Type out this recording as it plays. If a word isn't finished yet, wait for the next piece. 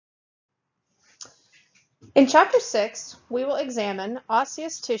In Chapter 6, we will examine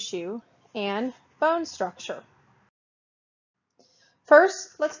osseous tissue and bone structure.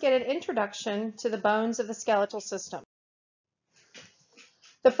 First, let's get an introduction to the bones of the skeletal system.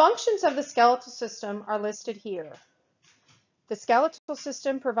 The functions of the skeletal system are listed here. The skeletal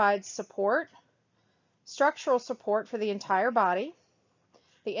system provides structural support for the entire body.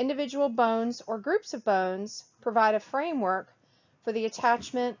 The individual bones or groups of bones provide a framework for the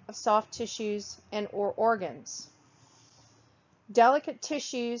attachment of soft tissues and/or organs. Delicate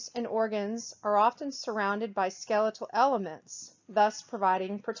tissues and organs are often surrounded by skeletal elements, thus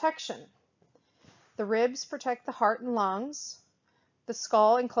providing protection. The ribs protect the heart and lungs. The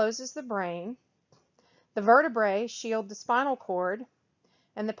skull encloses the brain. The vertebrae shield the spinal cord,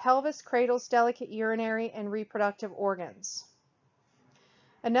 and the pelvis cradles delicate urinary and reproductive organs.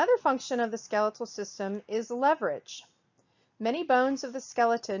 Another function of the skeletal system is leverage. Many bones of the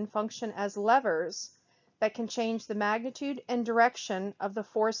skeleton function as levers that can change the magnitude and direction of the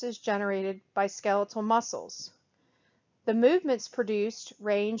forces generated by skeletal muscles. The movements produced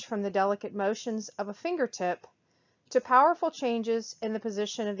range from the delicate motions of a fingertip to powerful changes in the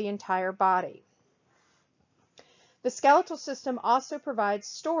position of the entire body. The skeletal system also provides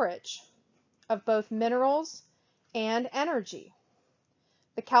storage of both minerals and energy.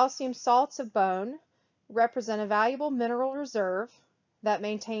 The calcium salts of bone represent a valuable mineral reserve that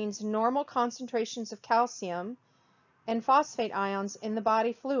maintains normal concentrations of calcium and phosphate ions in the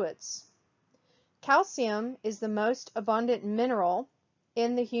body fluids. Calcium is the most abundant mineral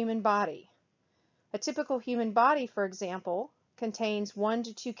in the human body. A typical human body, for example, contains 1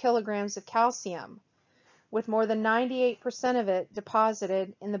 to 2 kilograms of calcium, with more than 98% of it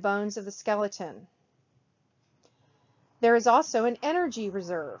deposited in the bones of the skeleton. There is also an energy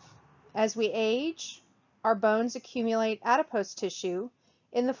reserve. As we age, our bones accumulate adipose tissue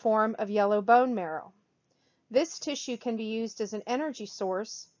in the form of yellow bone marrow. This tissue can be used as an energy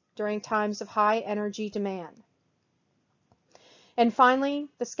source during times of high energy demand. And finally,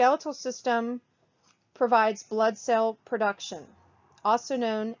 the skeletal system provides blood cell production, also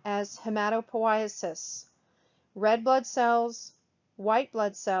known as hematopoiesis. Red blood cells, white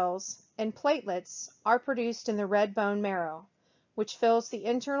blood cells, and platelets are produced in the red bone marrow, which fills the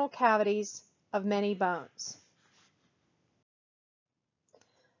internal cavities of many bones.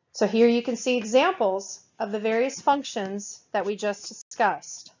 So here you can see examples of the various functions that we just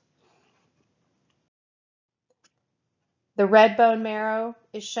discussed. The red bone marrow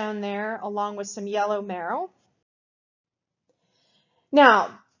is shown there along with some yellow marrow.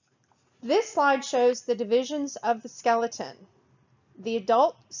 Now, this slide shows the divisions of the skeleton. The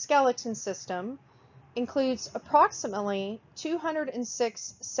adult skeleton system includes approximately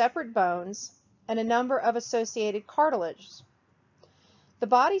 206 separate bones and a number of associated cartilages. The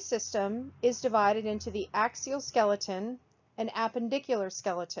body system is divided into the axial skeleton and appendicular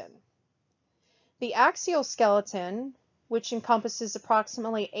skeleton. The axial skeleton, which encompasses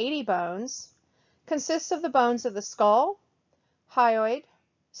approximately 80 bones, consists of the bones of the skull, hyoid,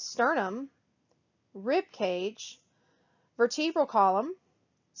 sternum, rib cage, vertebral column,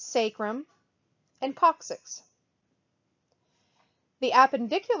 sacrum, and coccyx. The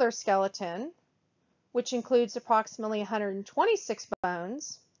appendicular skeleton, which includes approximately 126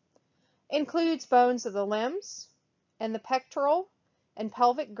 bones, includes bones of the limbs and the pectoral and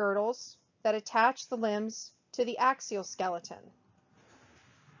pelvic girdles that attach the limbs to the axial skeleton.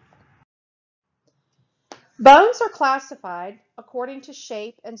 Bones are classified according to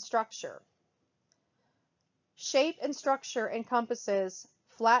shape and structure. Shape and structure encompasses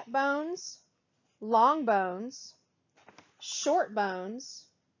flat bones, long bones, short bones,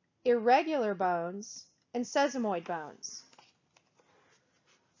 irregular bones, and sesamoid bones.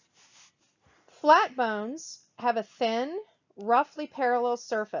 Flat bones have a thin, roughly parallel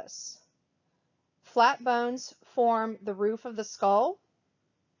surface. Flat bones form the roof of the skull,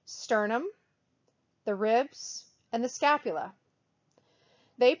 sternum, the ribs, and the scapula.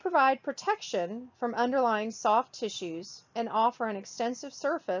 They provide protection from underlying soft tissues and offer an extensive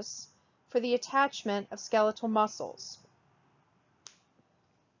surface for the attachment of skeletal muscles.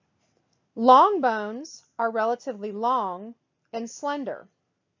 Long bones are relatively long and slender.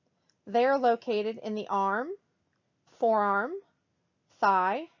 They are located in the arm, forearm,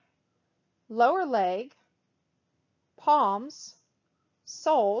 thigh, lower leg, palms,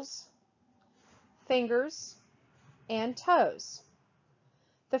 soles, fingers, and toes.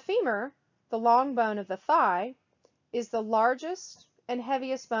 The femur, the long bone of the thigh, is the largest and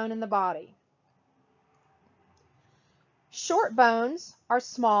heaviest bone in the body. Short bones are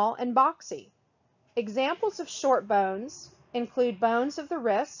small and boxy. Examples of short bones include bones of the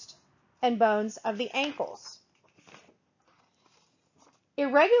wrist, and bones of the ankles.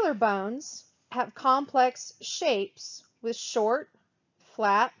 Irregular bones have complex shapes with short,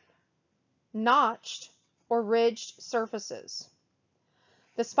 flat, notched, or ridged surfaces.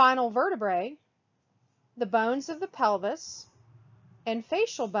 The spinal vertebrae, the bones of the pelvis, and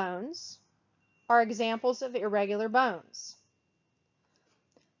facial bones are examples of irregular bones.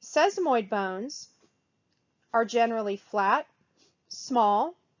 Sesamoid bones are generally flat,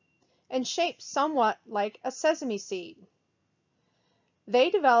 small, and shaped somewhat like a sesame seed. They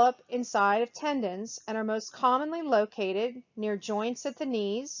develop inside of tendons and are most commonly located near joints at the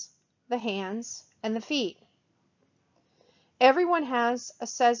knees, the hands, and the feet. Everyone has a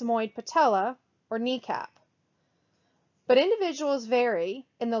sesamoid patella or kneecap, but individuals vary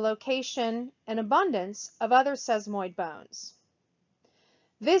in the location and abundance of other sesamoid bones.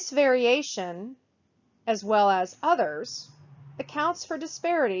 This variation, as well as others, accounts for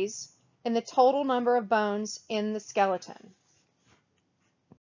disparities in the total number of bones in the skeleton.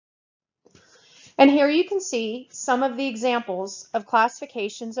 And here you can see some of the examples of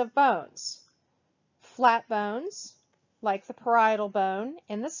classifications of bones. Flat bones, like the parietal bone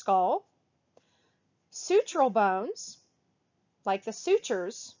in the skull. Sutural bones, like the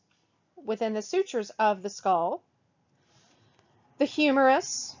sutures within the sutures of the skull. The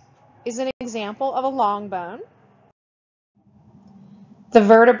humerus is an example of a long bone. The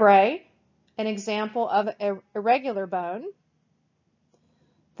vertebrae, an example of an irregular bone.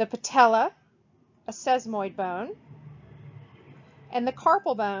 The patella, a sesamoid bone. And the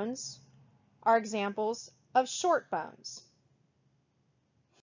carpal bones are examples of short bones.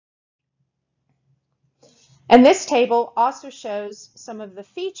 And this table also shows some of the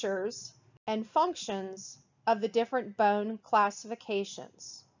features and functions of the different bone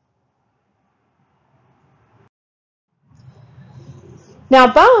classifications.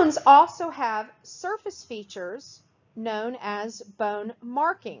 Now, bones also have surface features known as bone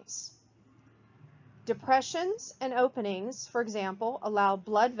markings. Depressions and openings, for example, allow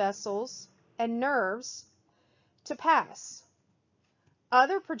blood vessels and nerves to pass.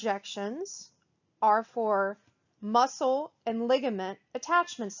 Other projections are for muscle and ligament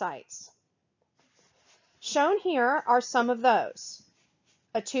attachment sites. Shown here are some of those.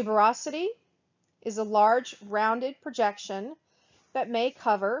 A tuberosity is a large rounded projection that may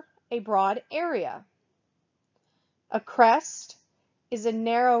cover a broad area. A crest is a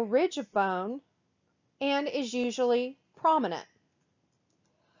narrow ridge of bone and is usually prominent.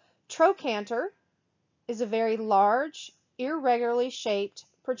 Trochanter is a very large, irregularly shaped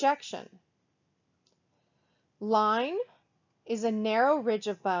projection. Line is a narrow ridge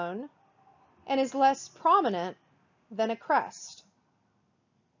of bone and is less prominent than a crest.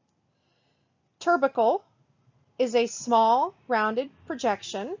 Tubercle is a small, rounded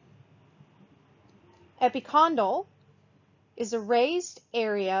projection. Epicondyle is a raised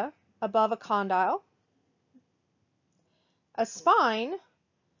area above a condyle. A spine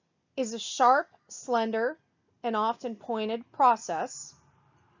is a sharp, slender, and often pointed process,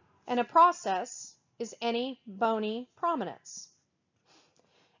 and a process is any bony prominence.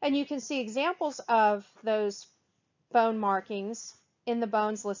 And you can see examples of those bone markings in the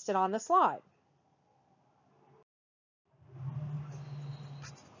bones listed on the slide.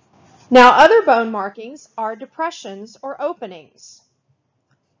 Now, other bone markings are depressions or openings.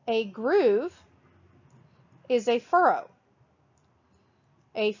 A groove is a furrow.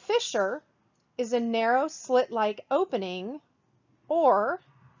 A fissure is a narrow slit-like opening or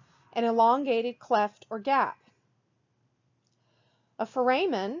an elongated cleft or gap. A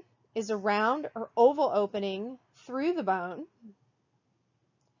foramen is a round or oval opening through the bone.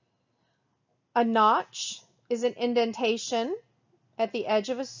 A notch is an indentation at the edge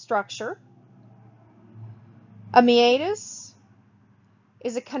of a structure. A meatus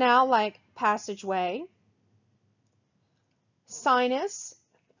is a canal-like passageway. Sinus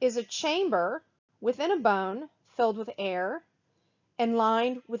is a chamber within a bone filled with air and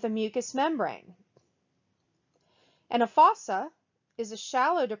lined with a mucous membrane. And a fossa is a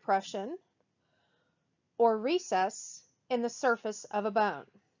shallow depression or recess in the surface of a bone.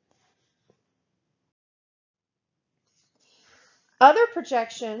 Other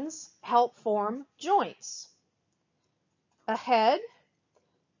projections help form joints. A head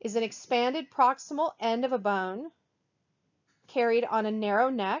is an expanded proximal end of a bone carried on a narrow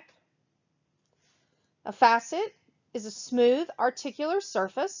neck. A facet is a smooth articular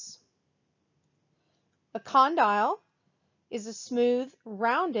surface. A condyle is a smooth,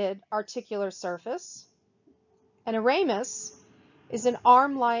 rounded articular surface. And a ramus is an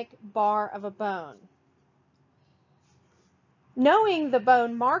arm-like bar of a bone. Knowing the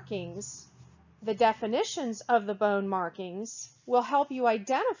bone markings, the definitions of the bone markings, will help you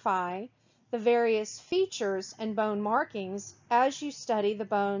identify the various features and bone markings as you study the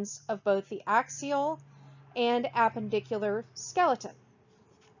bones of both the axial and appendicular skeleton.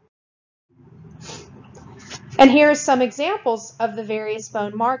 And here are some examples of the various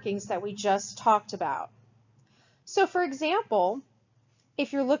bone markings that we just talked about. So for example,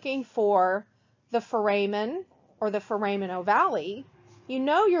 if you're looking for the foramen or the foramen ovale, you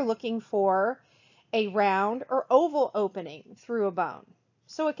know you're looking for a round or oval opening through a bone.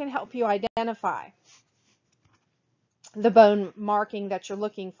 So it can help you identify the bone marking that you're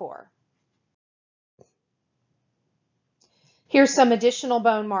looking for. Here's some additional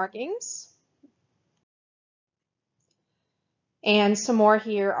bone markings. And some more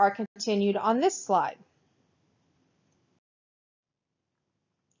here are continued on this slide.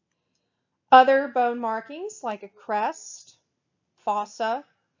 Other bone markings like a crest, fossa,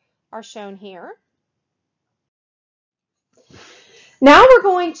 are shown here. Now we're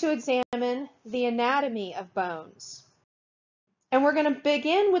going to examine the anatomy of bones. And we're going to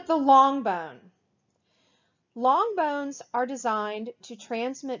begin with the long bone. Long bones are designed to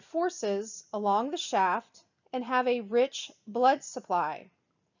transmit forces along the shaft and have a rich blood supply.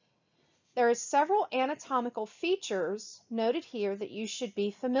 There are several anatomical features noted here that you should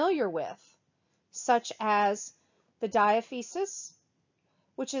be familiar with, such as the diaphysis,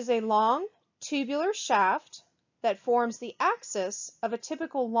 which is a long tubular shaft that forms the axis of a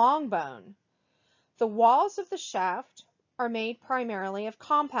typical long bone. The walls of the shaft are made primarily of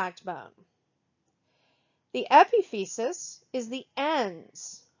compact bone. The epiphysis is the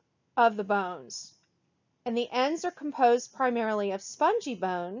ends of the bones, and the ends are composed primarily of spongy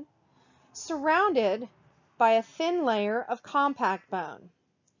bone surrounded by a thin layer of compact bone.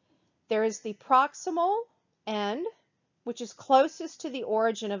 There is the proximal end, which is closest to the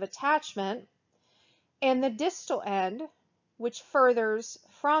origin of attachment, and the distal end, which furthers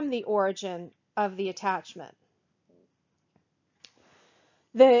from the origin of the attachment.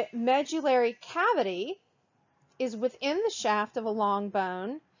 The medullary cavity is within the shaft of a long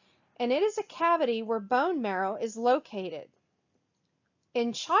bone, and it is a cavity where bone marrow is located.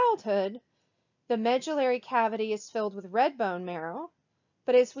 In childhood, the medullary cavity is filled with red bone marrow,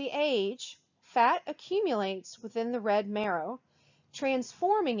 but as we age, fat accumulates within the red marrow,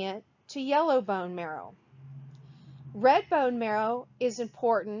 transforming it to yellow bone marrow. Red bone marrow is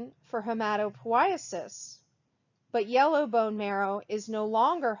important for hematopoiesis, but yellow bone marrow is no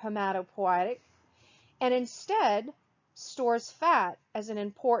longer hematopoietic and instead stores fat as an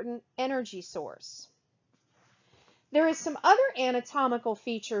important energy source. There is some other anatomical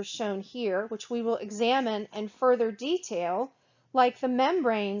features shown here, which we will examine in further detail, like the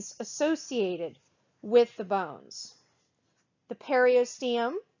membranes associated with the bones, the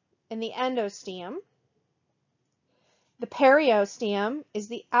periosteum and the endosteum. The periosteum is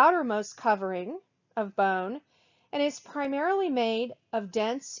the outermost covering of bone and is primarily made of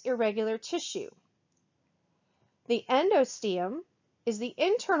dense, irregular tissue. The endosteum is the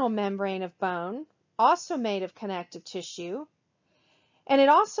internal membrane of bone, also made of connective tissue, and it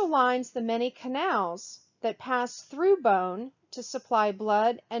also lines the many canals that pass through bone to supply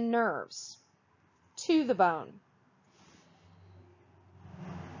blood and nerves to the bone.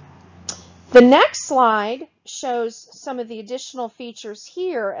 The next slide shows some of the additional features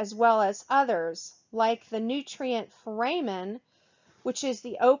here as well as others, like the nutrient foramen, which is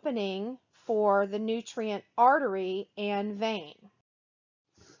the opening for the nutrient artery and vein.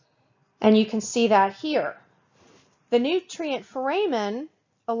 And you can see that here. The nutrient foramen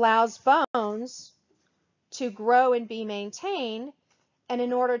allows bones to grow and be maintained, and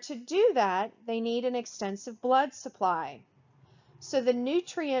in order to do that, they need an extensive blood supply. So the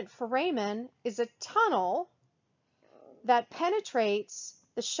nutrient foramen is a tunnel that penetrates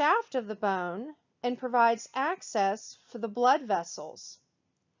the shaft of the bone and provides access for the blood vessels.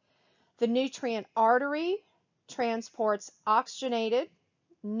 The nutrient artery transports oxygenated,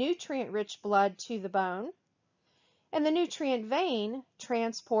 nutrient-rich blood to the bone, and the nutrient vein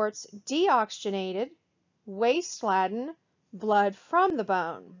transports deoxygenated, waste-laden blood from the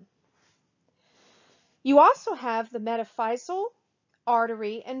bone. You also have the metaphyseal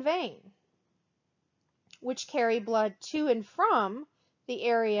artery and vein, which carry blood to and from the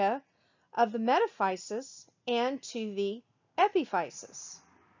area of the metaphysis and to the epiphysis.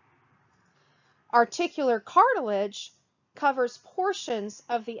 Articular cartilage covers portions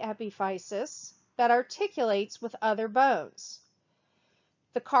of the epiphysis that articulates with other bones.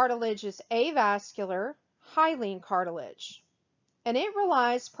 The cartilage is avascular hyaline cartilage, and it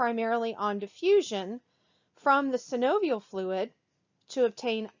relies primarily on diffusion from the synovial fluid to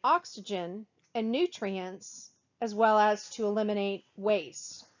obtain oxygen and nutrients, as well as to eliminate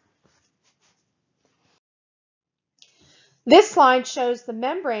waste. This slide shows the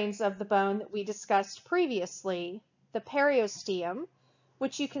membranes of the bone that we discussed previously. The periosteum,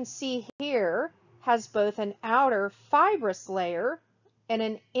 which you can see here, has both an outer fibrous layer and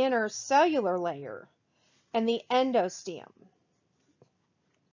an inner cellular layer, and the endosteum.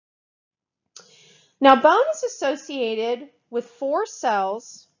 Now, bone is associated with 4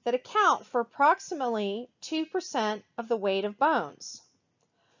 cells that account for approximately 2% of the weight of bones.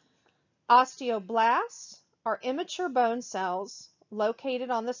 Osteoblasts are immature bone cells located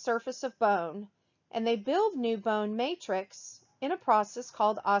on the surface of bone, and they build new bone matrix in a process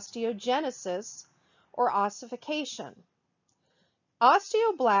called osteogenesis or ossification.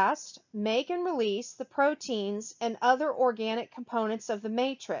 Osteoblasts make and release the proteins and other organic components of the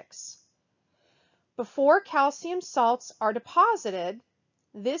matrix. Before calcium salts are deposited,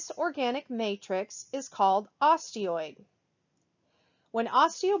 this organic matrix is called osteoid. When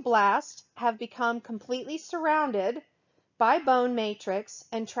osteoblasts have become completely surrounded by bone matrix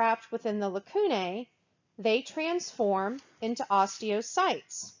and trapped within the lacunae, they transform into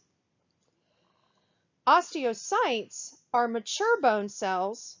osteocytes. Osteocytes are mature bone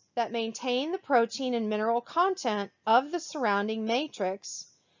cells that maintain the protein and mineral content of the surrounding matrix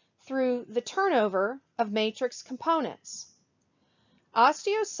through the turnover of matrix components.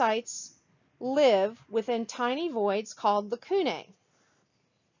 Osteocytes live within tiny voids called lacunae.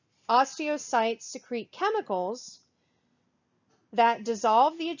 Osteocytes secrete chemicals that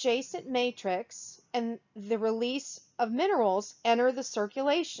dissolve the adjacent matrix, and the release of minerals enter the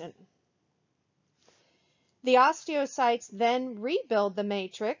circulation. The osteocytes then rebuild the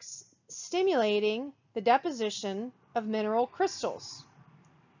matrix, stimulating the deposition of mineral crystals.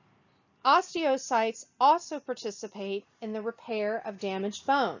 Osteocytes also participate in the repair of damaged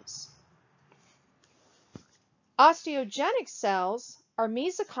bones. Osteogenic cells are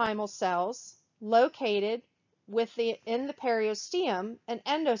mesenchymal cells located in the periosteum and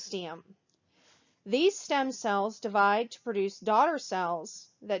endosteum. These stem cells divide to produce daughter cells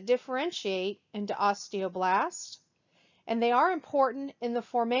that differentiate into osteoblasts, and they are important in the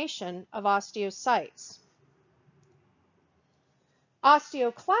formation of osteocytes.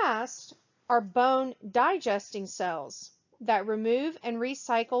 Osteoclasts are bone digesting cells that remove and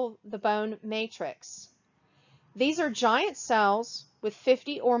recycle the bone matrix. These are giant cells with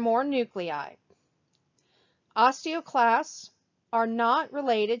 50 or more nuclei. Osteoclasts are not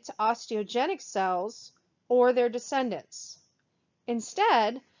related to osteogenic cells or their descendants.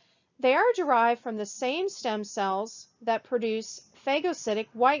 Instead, they are derived from the same stem cells that produce phagocytic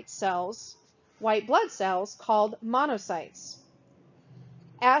white blood cells called monocytes.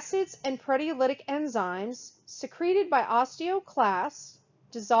 Acids and proteolytic enzymes secreted by osteoclasts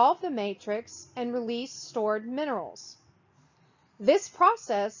dissolve the matrix and release stored minerals. This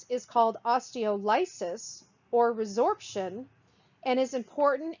process is called osteolysis or resorption and is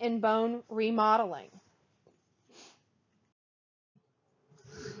important in bone remodeling.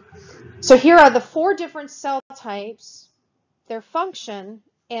 So here are the 4 different cell types, their function,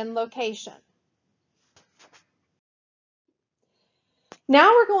 and location.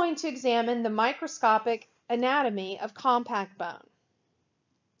 Now we're going to examine the microscopic anatomy of compact bone.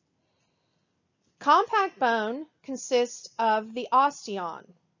 Compact bone consists of the osteon,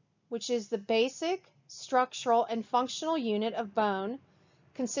 which is the basic structural and functional unit of bone,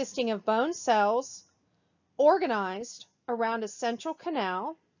 consisting of bone cells organized around a central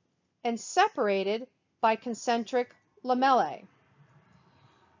canal and separated by concentric lamellae.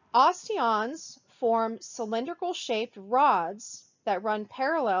 Osteons form cylindrical-shaped rods that run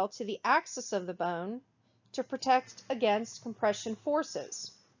parallel to the axis of the bone to protect against compression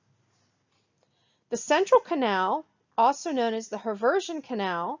forces. The central canal, also known as the Haversian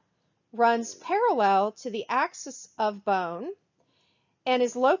canal, runs parallel to the axis of bone and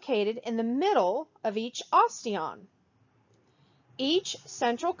is located in the middle of each osteon. Each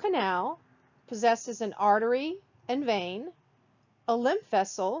central canal possesses an artery and vein, a lymph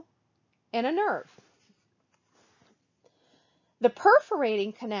vessel, and a nerve. The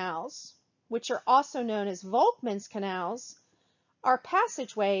perforating canals, which are also known as Volkmann's canals, are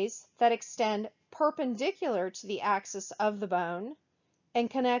passageways that extend perpendicular to the axis of the bone and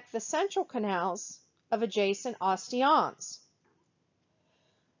connect the central canals of adjacent osteons.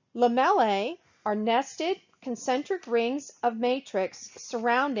 Lamellae are nested concentric rings of matrix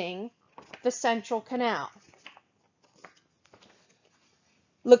surrounding the central canal.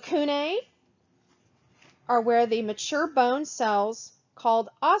 Lacunae are where the mature bone cells called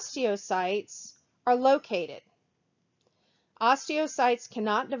osteocytes are located. Osteocytes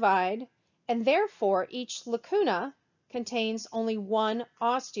cannot divide, and therefore each lacuna contains only one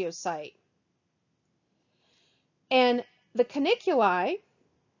osteocyte. And the caniculi,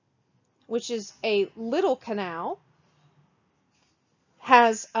 which is a little canal,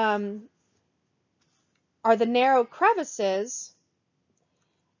 are the narrow crevices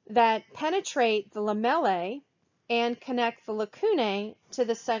that penetrate the lamellae and connect the lacunae to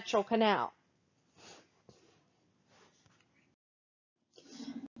the central canal.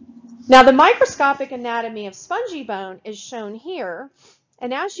 Now, the microscopic anatomy of spongy bone is shown here,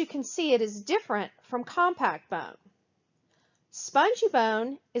 and as you can see, it is different from compact bone. Spongy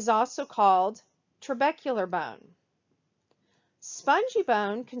bone is also called trabecular bone. Spongy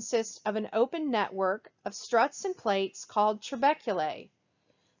bone consists of an open network of struts and plates called trabeculae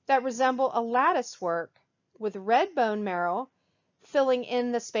that resemble a lattice work with red bone marrow filling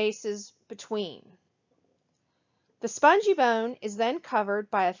in the spaces between. The spongy bone is then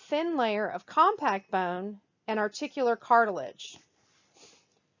covered by a thin layer of compact bone and articular cartilage.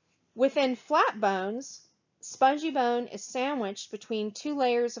 Within flat bones, spongy bone is sandwiched between two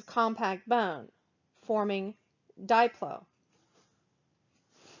layers of compact bone, forming diploe.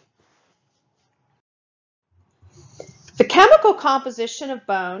 The chemical composition of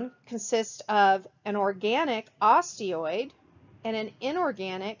bone consists of an organic osteoid and an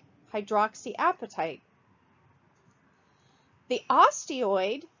inorganic hydroxyapatite. The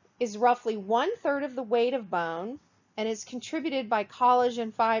osteoid is roughly 1/3 of the weight of bone and is contributed by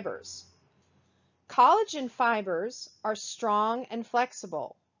collagen fibers. Collagen fibers are strong and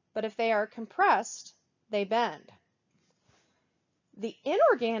flexible, but if they are compressed, they bend. The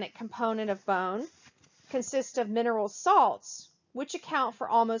inorganic component of bone consists of mineral salts, which account for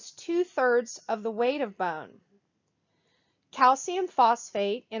almost 2/3 of the weight of bone. Calcium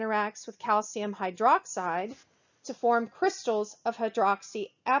phosphate interacts with calcium hydroxide to form crystals of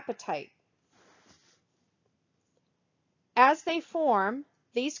hydroxyapatite. As they form,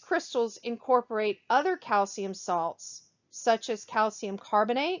 these crystals incorporate other calcium salts, such as calcium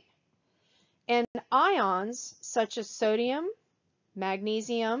carbonate, and ions such as sodium,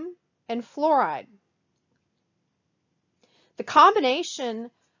 magnesium, and fluoride. The combination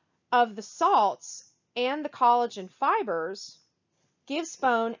of the salts and the collagen fibers gives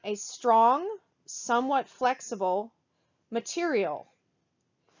bone a strong, somewhat flexible material.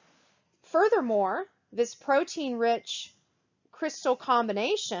 Furthermore, this protein-rich crystal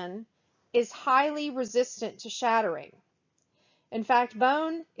combination is highly resistant to shattering. In fact,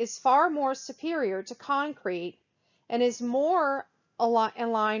 bone is far more superior to concrete and is more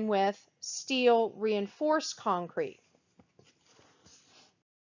in line with steel reinforced concrete.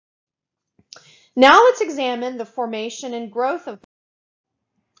 Now let's examine the formation and growth of bone.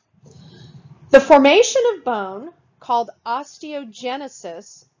 The formation of bone, called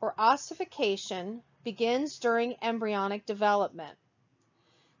osteogenesis or ossification, begins during embryonic development.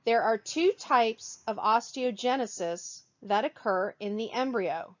 There are two types of osteogenesis that occur in the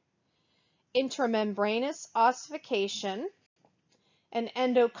embryo: intramembranous ossification and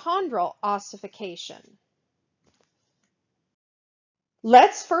endochondral ossification.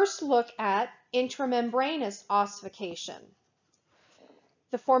 Let's first look at intramembranous ossification.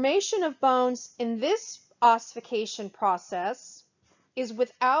 The formation of bones in this ossification process is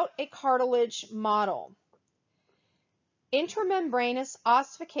without a cartilage model. Intramembranous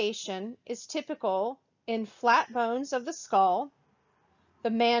ossification is typical in flat bones of the skull, the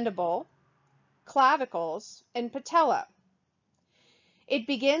mandible, clavicles, and patella. It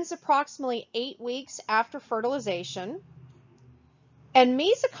begins approximately 8 weeks after fertilization, and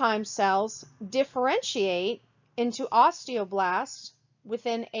mesenchyme cells differentiate into osteoblasts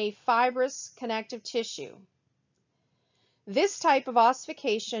within a fibrous connective tissue. This type of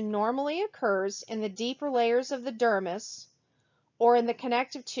ossification normally occurs in the deeper layers of the dermis or in the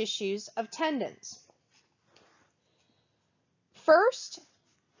connective tissues of tendons. First,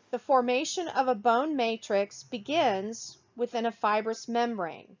 the formation of a bone matrix begins within a fibrous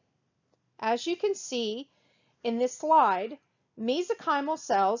membrane. As you can see in this slide, mesenchymal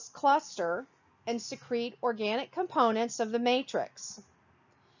cells cluster and secrete organic components of the matrix.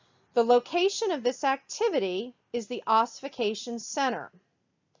 The location of this activity is the ossification center.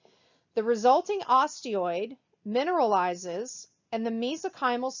 The resulting osteoid mineralizes and the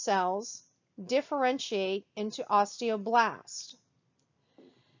mesenchymal cells differentiate into osteoblasts.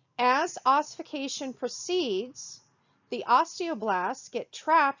 As ossification proceeds, the osteoblasts get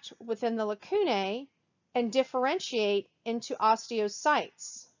trapped within the lacunae and differentiate into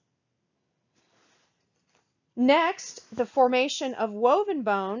osteocytes. Next, the formation of woven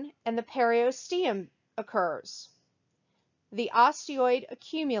bone and the periosteum occurs. The osteoid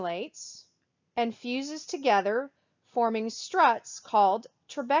accumulates and fuses together, forming struts called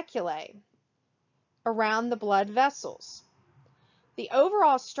trabeculae around the blood vessels. The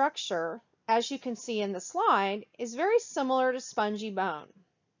overall structure, as you can see in the slide, is very similar to spongy bone.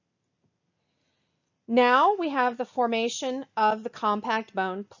 Now we have the formation of the compact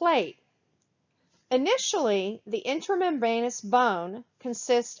bone plate. Initially, the intramembranous bone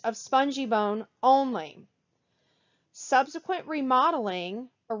consists of spongy bone only. Subsequent remodeling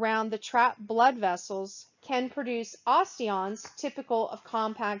around the trapped blood vessels can produce osteons typical of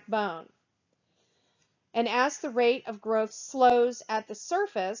compact bone. And as the rate of growth slows at the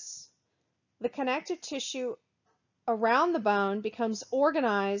surface, the connective tissue around the bone becomes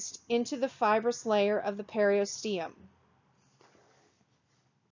organized into the fibrous layer of the periosteum.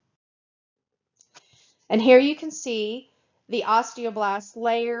 And here you can see the osteoblast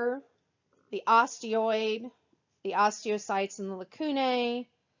layer, the osteoid, the osteocytes and the lacunae,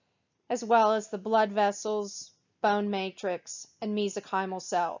 as well as the blood vessels, bone matrix, and mesenchymal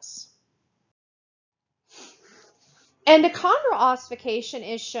cells. Endochondral ossification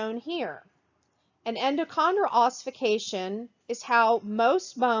is shown here. An endochondral ossification is how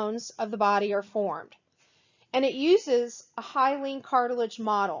most bones of the body are formed, and it uses a hyaline cartilage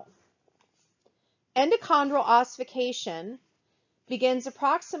model. Endochondral ossification begins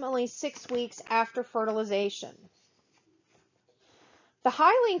approximately 6 weeks after fertilization. The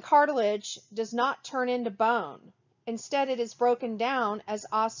hyaline cartilage does not turn into bone. Instead, it is broken down as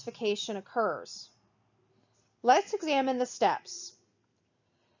ossification occurs. Let's examine the steps.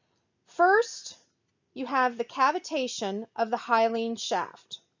 First, you have the cavitation of the hyaline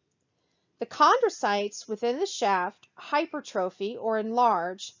shaft. The chondrocytes within the shaft hypertrophy or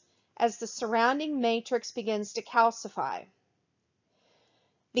enlarge as the surrounding matrix begins to calcify.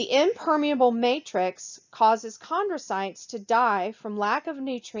 The impermeable matrix causes chondrocytes to die from lack of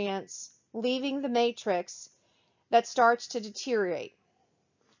nutrients, leaving the matrix that starts to deteriorate.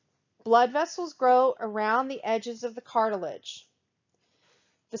 Blood vessels grow around the edges of the cartilage.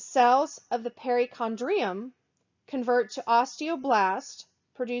 The cells of the perichondrium convert to osteoblast,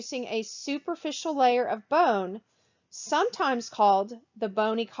 producing a superficial layer of bone, sometimes called the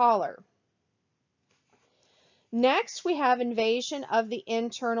bony collar. Next, we have invasion of the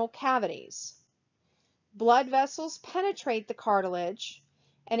internal cavities. Blood vessels penetrate the cartilage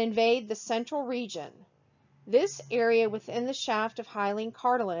and invade the central region. This area within the shaft of hyaline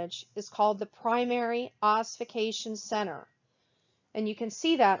cartilage is called the primary ossification center, and you can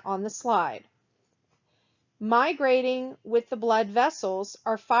see that on the slide. Migrating with the blood vessels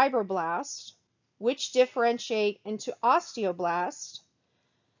are fibroblasts, which differentiate into osteoblasts,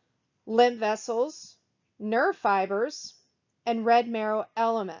 lymph vessels, nerve fibers, and red marrow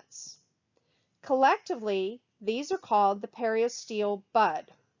elements. Collectively, these are called the periosteal bud.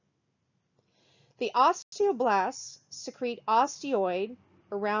 The osteoblasts secrete osteoid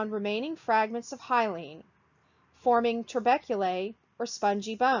around remaining fragments of hyaline, forming trabeculae or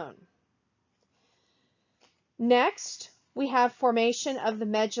spongy bone. Next, we have formation of the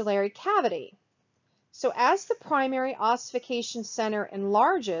medullary cavity. So as the primary ossification center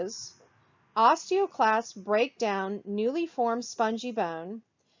enlarges, osteoclasts break down newly formed spongy bone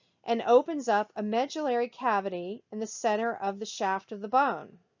and opens up a medullary cavity in the center of the shaft of the bone.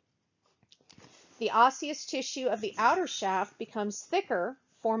 The osseous tissue of the outer shaft becomes thicker,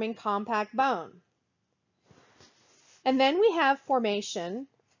 forming compact bone. And then we have formation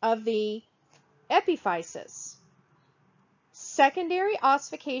of the epiphysis. Secondary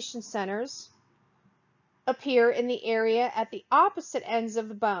ossification centers appear in the area at the opposite ends of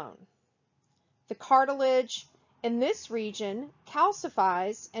the bone. The cartilage in this region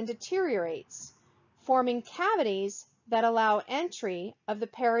calcifies and deteriorates, forming cavities that allow entry of the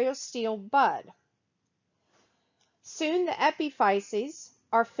periosteal bud. Soon the epiphyses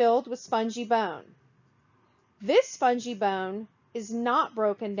are filled with spongy bone. This spongy bone is not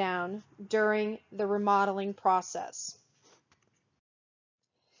broken down during the remodeling process.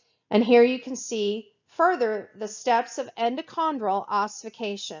 And here you can see further the steps of endochondral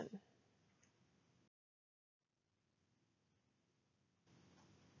ossification.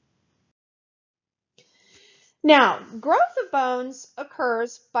 Now, growth of bones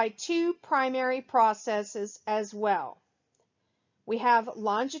occurs by two primary processes as well. We have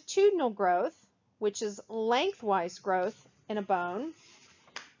longitudinal growth, which is lengthwise growth in a bone,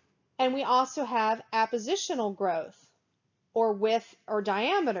 and we also have appositional growth, or width or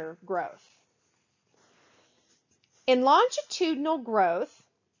diameter growth. In longitudinal growth,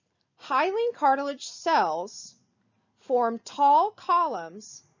 Hyaline cartilage cells form tall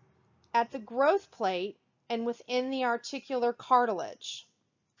columns at the growth plate and within the articular cartilage.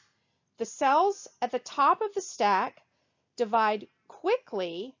 The cells at the top of the stack divide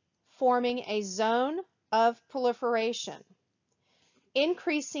quickly, forming a zone of proliferation,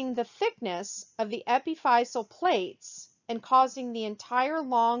 increasing the thickness of the epiphyseal plates and causing the entire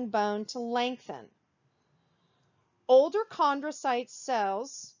long bone to lengthen. Older chondrocyte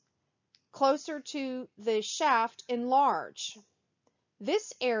cells closer to the shaft enlarge.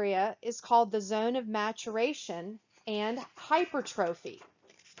 This area is called the zone of maturation and hypertrophy.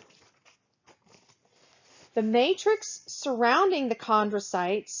 The matrix surrounding the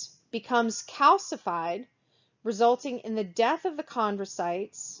chondrocytes becomes calcified, resulting in the death of the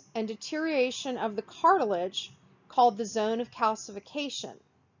chondrocytes and deterioration of the cartilage, called the zone of calcification.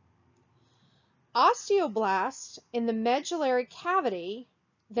 Osteoblasts in the medullary cavity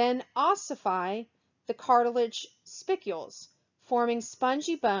then ossify the cartilage spicules, forming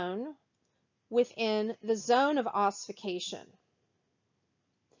spongy bone within the zone of ossification.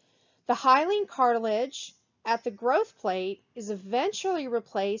 The hyaline cartilage at the growth plate is eventually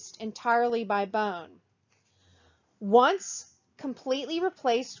replaced entirely by bone. Once completely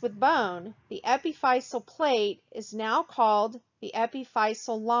replaced with bone, the epiphyseal plate is now called the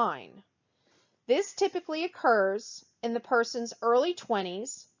epiphyseal line. This typically occurs in the person's early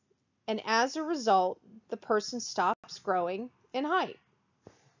 20s, and as a result, the person stops growing in height.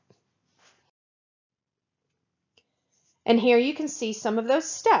 And here you can see some of those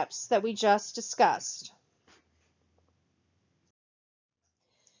steps that we just discussed.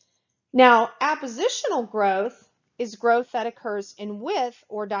 Now, appositional growth is growth that occurs in width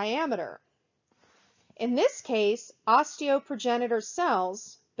or diameter. In this case, osteoprogenitor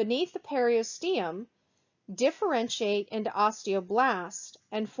cells beneath the periosteum differentiate into osteoblasts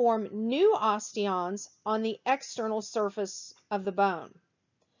and form new osteons on the external surface of the bone.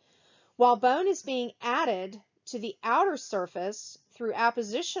 While bone is being added to the outer surface through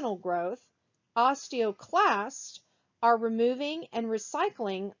appositional growth, osteoclasts are removing and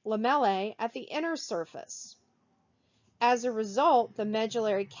recycling lamellae at the inner surface. As a result, the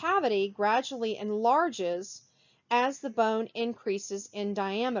medullary cavity gradually enlarges as the bone increases in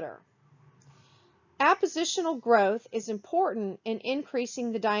diameter. Appositional growth is important in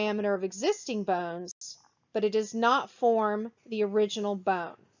increasing the diameter of existing bones, but it does not form the original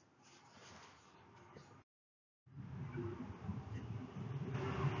bone.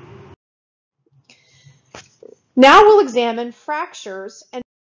 Now we'll examine fractures and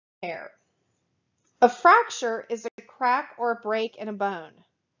repair. A fracture is a crack or a break in a bone.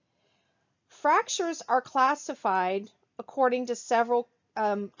 Fractures are classified according to several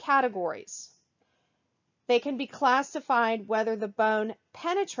categories. They can be classified whether the bone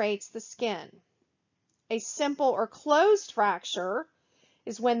penetrates the skin. A simple or closed fracture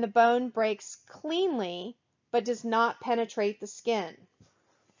is when the bone breaks cleanly but does not penetrate the skin.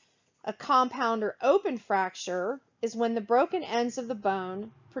 A compound or open fracture is when the broken ends of the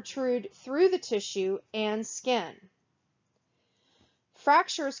bone protrude through the tissue and skin.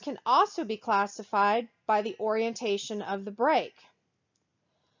 Fractures can also be classified by the orientation of the break.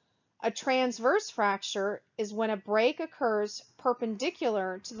 A transverse fracture is when a break occurs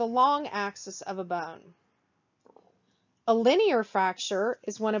perpendicular to the long axis of a bone. A linear fracture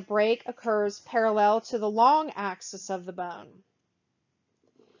is when a break occurs parallel to the long axis of the bone.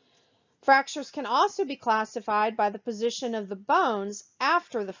 Fractures can also be classified by the position of the bones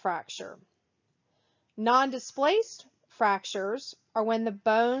after the fracture. Non-displaced fractures are when the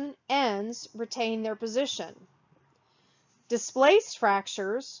bone ends retain their position. Displaced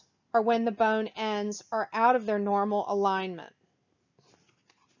fractures are when the bone ends are out of their normal alignment.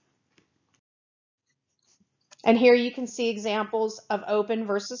 And here you can see examples of open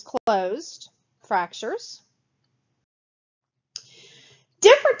versus closed fractures.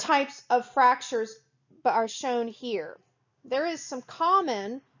 Different types of fractures are shown here. There is some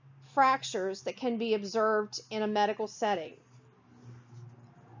common fractures that can be observed in a medical setting,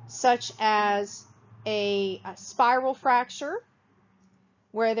 such as a spiral fracture,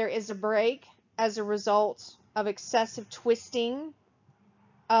 where there is a break as a result of excessive twisting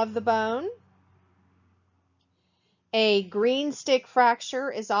of the bone. A green stick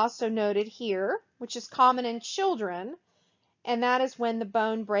fracture is also noted here, which is common in children, and that is when the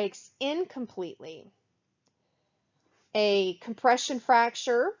bone breaks incompletely. A compression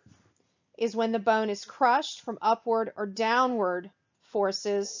fracture is when the bone is crushed from upward or downward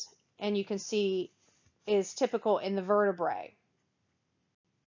forces, and you can see is typical in the vertebrae.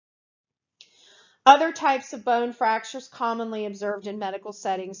 Other types of bone fractures commonly observed in medical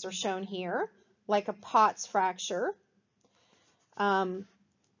settings are shown here, like a Pott's fracture, and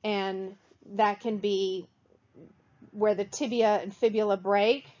that can be where the tibia and fibula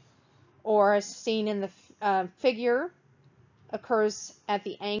break, or as seen in the figure, occurs at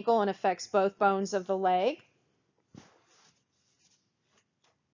the ankle and affects both bones of the leg.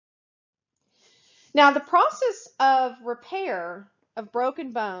 Now, the process of repair of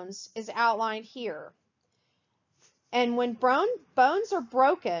broken bones is outlined here. And when bones are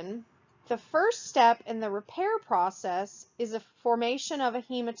broken, the first step in the repair process is a formation of a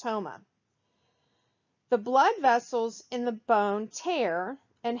hematoma. The blood vessels in the bone tear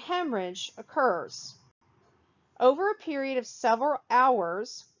and hemorrhage occurs. Over a period of several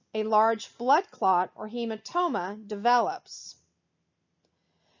hours, a large blood clot or hematoma develops.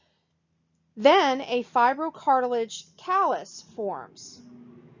 Then a fibrocartilage callus forms.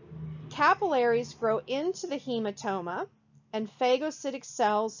 Capillaries grow into the hematoma and phagocytic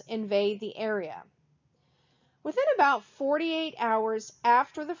cells invade the area. Within about 48 hours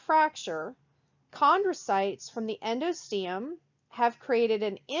after the fracture, chondrocytes from the endosteum have created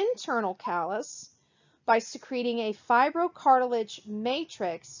an internal callus by secreting a fibrocartilage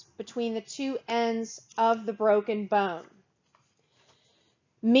matrix between the two ends of the broken bone.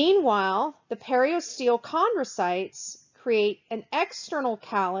 Meanwhile, the periosteal chondrocytes create an external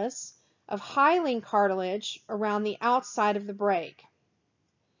callus of hyaline cartilage around the outside of the break.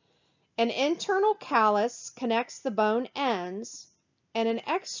 An internal callus connects the bone ends, and an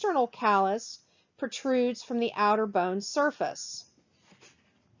external callus protrudes from the outer bone surface.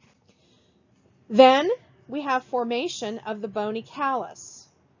 Then we have formation of the bony callus.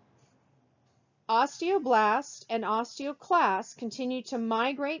 Osteoblast and osteoclast continue to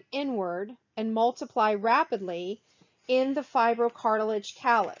migrate inward and multiply rapidly in the fibrocartilage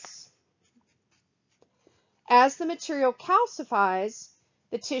callus. As the material calcifies,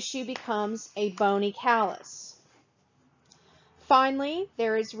 the tissue becomes a bony callus. Finally,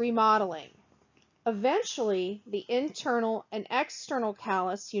 there is remodeling. Eventually, the internal and external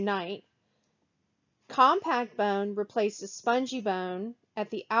callus unite. Compact bone replaces spongy bone at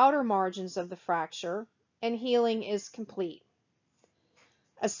the outer margins of the fracture, and healing is complete.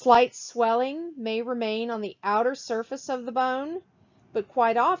 A slight swelling may remain on the outer surface of the bone, but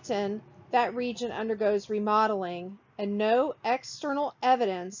quite often that region undergoes remodeling and no external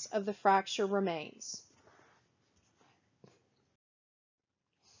evidence of the fracture remains.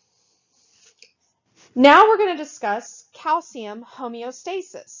 Now we're going to discuss calcium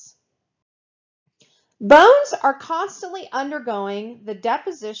homeostasis. Bones are constantly undergoing the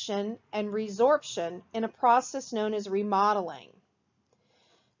deposition and resorption in a process known as remodeling.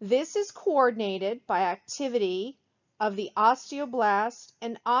 This is coordinated by activity of the osteoblast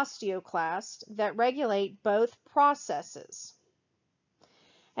and osteoclast that regulate both processes.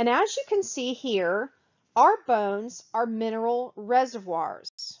 And as you can see here, our bones are mineral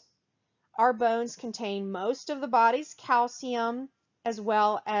reservoirs. Our bones contain most of the body's calcium as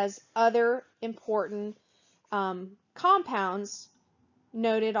well as other important compounds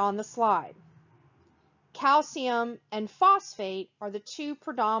noted on the slide. Calcium and phosphate are the two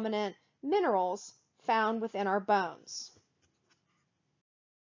predominant minerals found within our bones.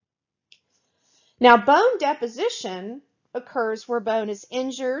 Now, bone deposition occurs where bone is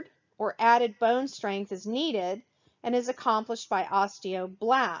injured or added bone strength is needed and is accomplished by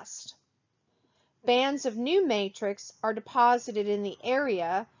osteoblast. Bands of new matrix are deposited in the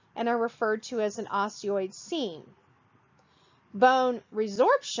area and are referred to as an osteoid seam. Bone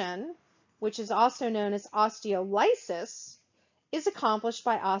resorption, which is also known as osteolysis, is accomplished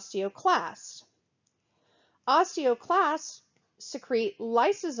by osteoclast. Osteoclasts secrete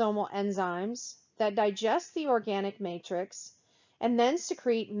lysosomal enzymes that digest the organic matrix and then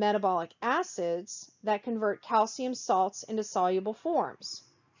secrete metabolic acids that convert calcium salts into soluble forms.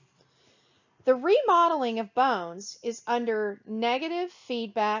 The remodeling of bones is under negative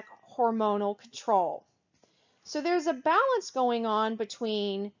feedback hormonal control. So there's a balance going on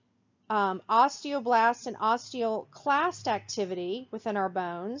between osteoblast and osteoclast activity within our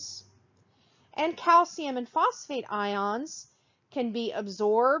bones, and calcium and phosphate ions can be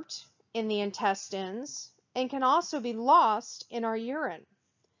absorbed in the intestines and can also be lost in our urine.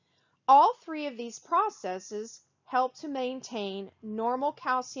 All three of these processes help to maintain normal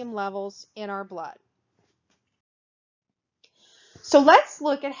calcium levels in our blood. So let's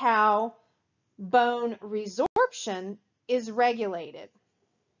look at how bone resorption is regulated.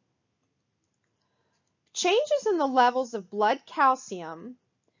 Changes in the levels of blood calcium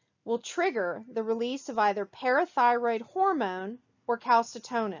will trigger the release of either parathyroid hormone or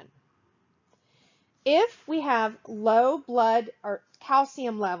calcitonin. If we have low blood or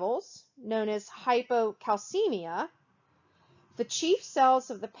calcium levels, known as hypocalcemia, the chief cells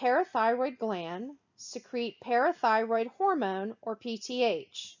of the parathyroid gland secrete parathyroid hormone, or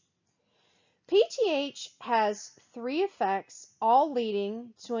PTH. PTH has 3 effects, all leading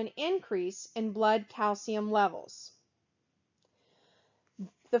to an increase in blood calcium levels.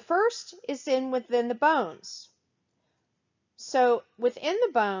 The first is within the bones. So within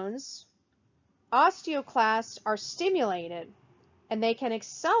the bones, osteoclasts are stimulated, and they can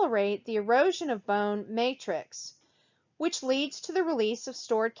accelerate the erosion of bone matrix, which leads to the release of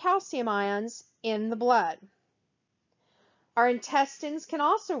stored calcium ions in the blood. Our intestines can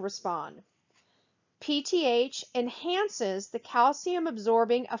also respond. PTH enhances the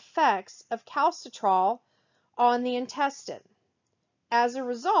calcium-absorbing effects of calcitrol on the intestine. As a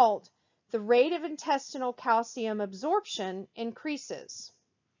result, the rate of intestinal calcium absorption increases.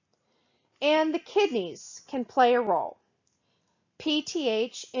 And the kidneys can play a role.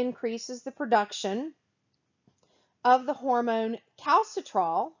 PTH increases the production of the hormone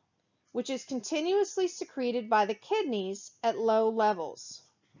calcitrol, which is continuously secreted by the kidneys at low levels.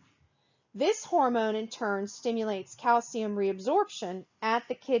 This hormone in turn stimulates calcium reabsorption at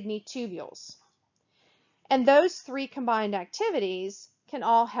the kidney tubules. And those 3 combined activities can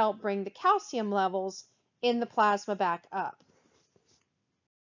all help bring the calcium levels in the plasma back up.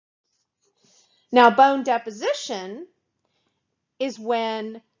 Now, bone deposition is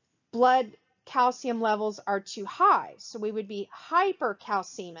when blood calcium levels are too high, so we would be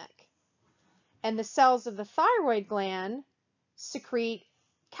hypercalcemic. And the cells of the thyroid gland secrete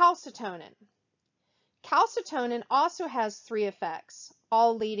calcitonin. Calcitonin also has 3 effects,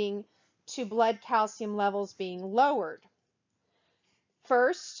 all leading to blood calcium levels being lowered.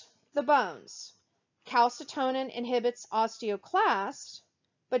 First, the bones. Calcitonin inhibits osteoclast,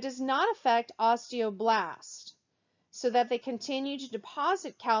 but does not affect osteoblast, so that they continue to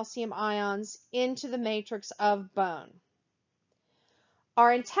deposit calcium ions into the matrix of bone.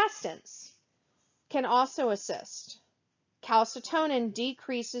 Our intestines can also assist. Calcitonin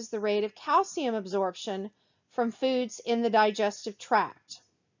decreases the rate of calcium absorption from foods in the digestive tract.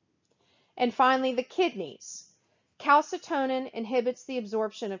 And finally, the kidneys. Calcitonin inhibits the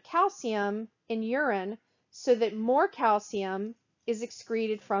absorption of calcium in urine so that more calcium is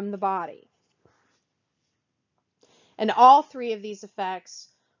excreted from the body. And all 3 of these effects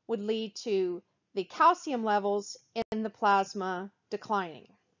would lead to the calcium levels in the plasma declining.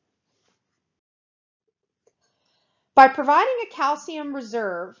 By providing a calcium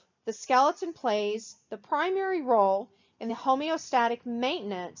reserve, the skeleton plays the primary role in the homeostatic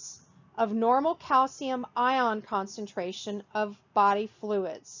maintenance of normal calcium ion concentration of body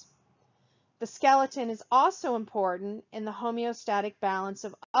fluids. The skeleton is also important in the homeostatic balance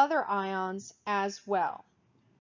of other ions as well.